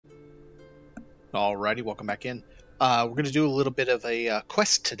Alrighty, welcome back in. We're going to do a little bit of a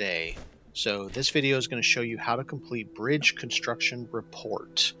quest today. So this video is going to show you how to complete bridge construction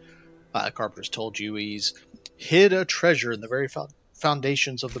report. Carpenter's told you he's hid a treasure in the very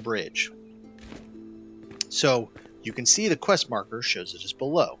foundations of the bridge. So you can see the quest marker shows it just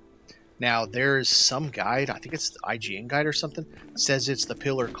below. Now there's some guide, I think it's the IGN guide or something, says it's the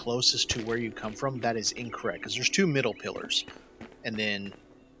pillar closest to where you come from. That is incorrect because there's two middle pillars. And then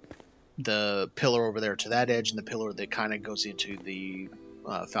the pillar over there to that edge and the pillar that kind of goes into the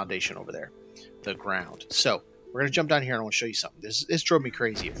foundation over there, the ground. So we're going to jump down here and I want to show you something. This drove me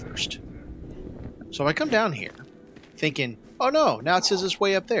crazy at first. So I come down here thinking, oh no, now it says it's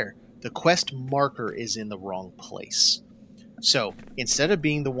way up there. The quest marker is in the wrong place. So instead of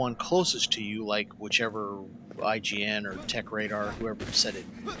being the one closest to you, like whichever IGN or Tech Radar, whoever said it,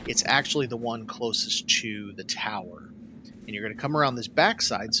 it's actually the one closest to the tower. And you're going to come around this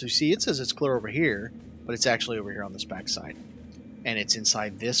backside. So you see, it says it's clear over here, but it's actually over here on this backside. And it's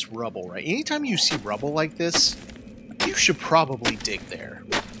inside this rubble, right? Anytime you see rubble like this, you should probably dig there.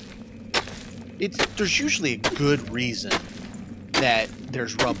 There's usually a good reason that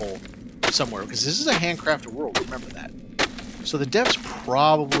there's rubble somewhere, because this is a handcrafted world, remember that. So the devs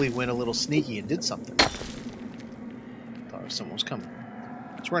probably went a little sneaky and did something. Thought someone was coming.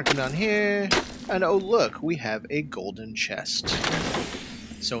 So we're going to come down here, and oh look, we have a golden chest.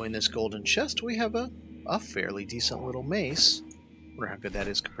 So in this golden chest, we have a fairly decent little mace. I wonder how good that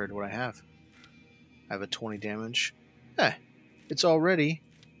is compared to what I have. I have a 20 damage. It's already...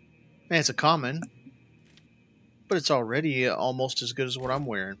 it's a common, but it's already almost as good as what I'm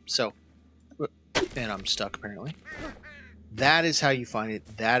wearing. So, and I'm stuck apparently. That is how you find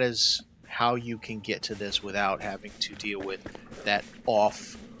it. That is how you can get to this without having to deal with that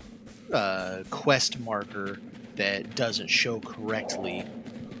off quest marker that doesn't show correctly,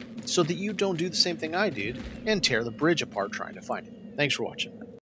 so that you don't do the same thing I did and tear the bridge apart trying to find it. Thanks for watching.